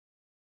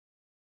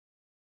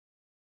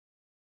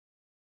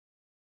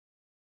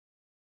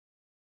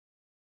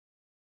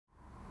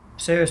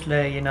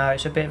Seriously, you know,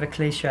 it's a bit of a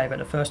cliche, but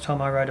the first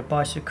time I rode a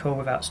bicycle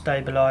without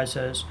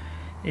stabilisers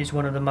is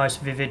one of the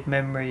most vivid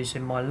memories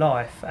in my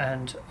life,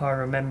 and I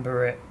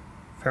remember it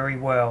very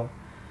well.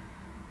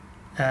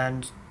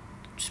 And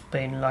it's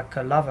been like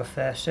a love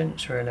affair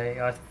since, really.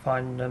 I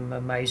find them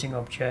amazing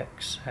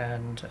objects,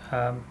 and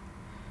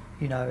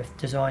you know, if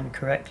designed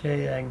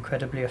correctly, they're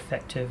incredibly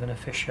effective and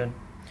efficient.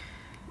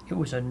 It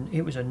was a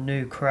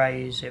new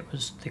craze. It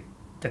was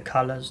the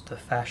colours, the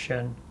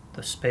fashion,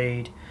 the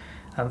speed.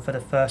 For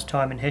the first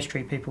time in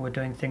history, people were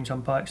doing things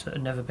on bikes that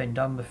had never been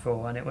done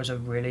before, and it was a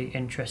really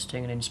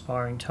interesting and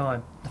inspiring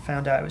time. I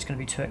found out it was going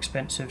to be too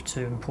expensive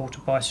to import a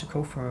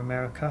bicycle from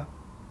America,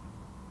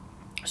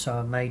 so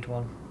I made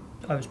one.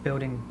 I was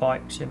building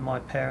bikes in my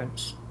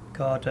parents'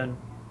 garden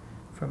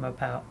from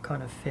about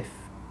kind of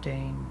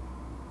 15,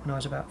 when I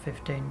was about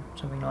 15,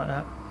 something like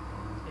that.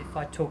 If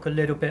I talk a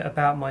little bit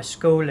about my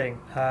schooling,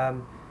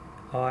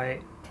 my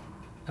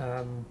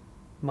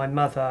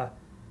mother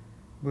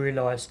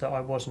realised that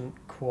I wasn't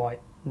quite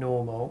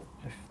normal,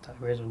 if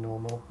there is a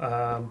normal,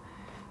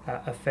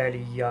 at a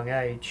fairly young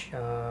age,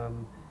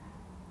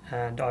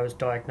 and I was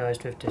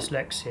diagnosed with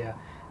dyslexia.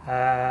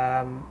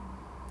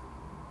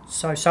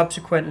 So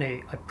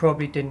subsequently I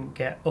probably didn't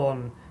get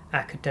on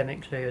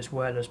academically as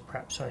well as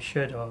perhaps I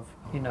should have.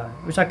 You know,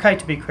 it was okay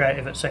to be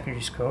creative at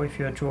secondary school if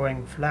you were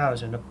drawing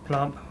flowers in a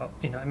plant pot,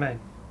 you know what I mean?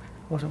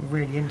 I wasn't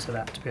really into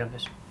that, to be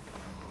honest.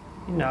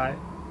 You know,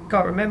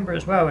 got to remember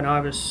as well, when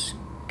I was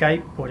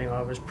skateboarding,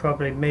 I was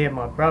probably me and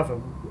my brother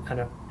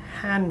and a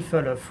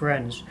handful of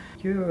friends.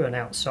 You were an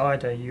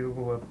outsider, you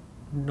were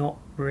not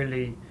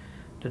really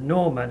the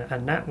norm,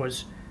 and that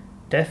was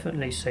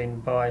definitely seen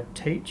by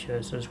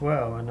teachers as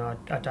well. And I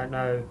don't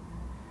know,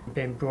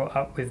 being brought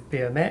up with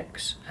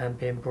BMX and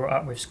being brought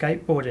up with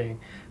skateboarding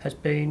has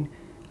been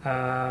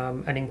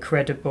an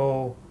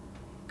incredible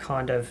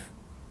kind of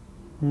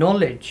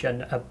knowledge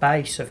and a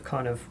base of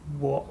kind of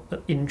what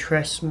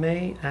interests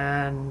me,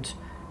 and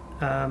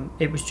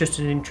it was just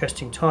an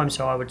interesting time.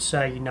 So I would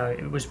say, you know,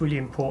 it was really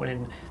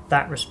important in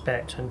that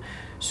respect, and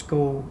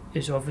school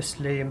is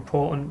obviously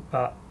important,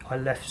 but I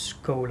left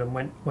school and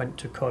went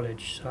to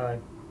college. So,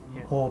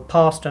 yeah. Or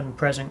past and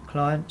present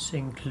clients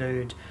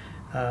include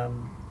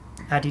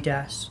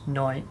Adidas,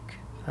 Nike,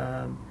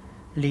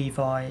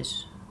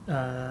 Levi's,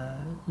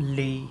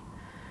 Lee,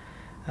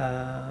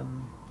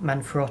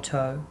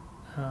 Manfrotto,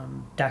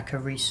 Dakar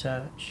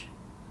Research.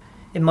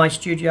 In my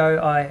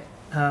studio I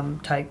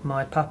take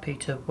my puppy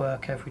to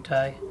work every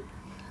day,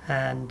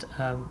 and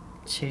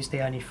she's the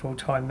only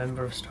full-time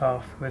member of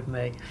staff with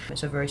me.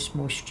 It's a very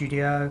small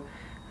studio,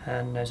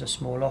 and there's a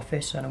small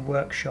office and a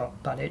workshop,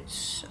 but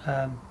it's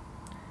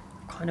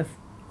kind of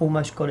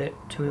almost got it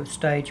to a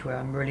stage where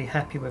I'm really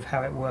happy with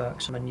how it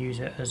works and use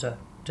it as a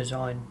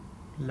design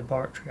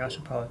laboratory, I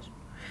suppose.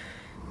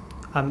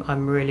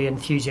 I'm really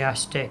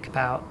enthusiastic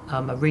about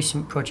a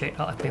recent project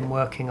that I've been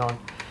working on,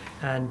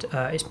 and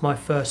it's my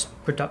first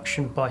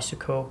production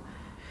bicycle.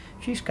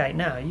 If you skate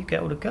now, you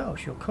get all the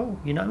girls, you're cool,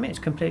 you know what I mean? It's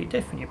completely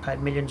different. You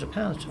paid millions of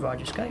pounds to ride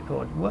your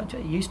skateboard.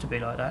 It used to be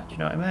like that, do you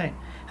know what I mean?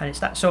 And it's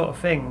that sort of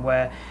thing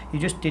where you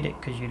just did it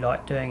because you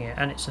like doing it,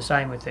 and it's the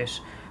same with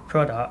this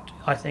product.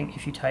 I think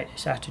if you take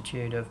this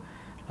attitude of,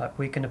 like,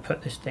 we're going to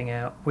put this thing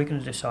out, we're going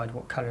to decide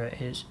what colour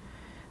it is,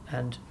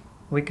 and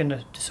we're going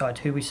to decide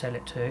who we sell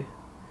it to,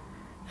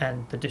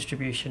 and the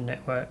distribution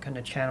network and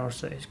the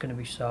channels that it's going to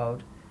be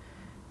sold.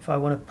 If I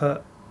want to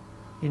put,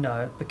 you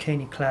know,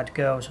 bikini-clad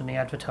girls on the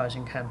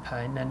advertising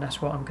campaign, then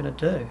that's what I'm going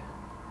to do.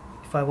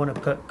 If I want to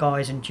put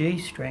guys in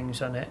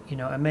G-strings on it, you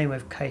know what I mean,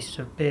 with cases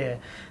of beer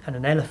and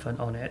an elephant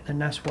on it, then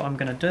that's what I'm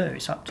going to do.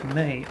 It's up to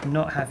me. I'm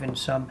not having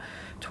some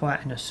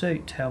twat in a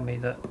suit tell me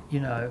that, you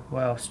know,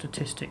 well,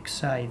 statistics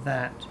say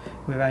that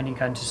we're only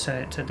going to sell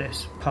it to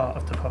this part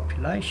of the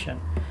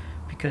population,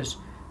 because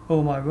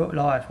all my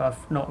life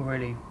I've not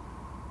really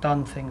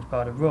done things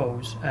by the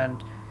rules,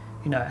 and,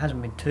 you know, it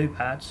hasn't been too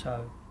bad,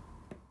 so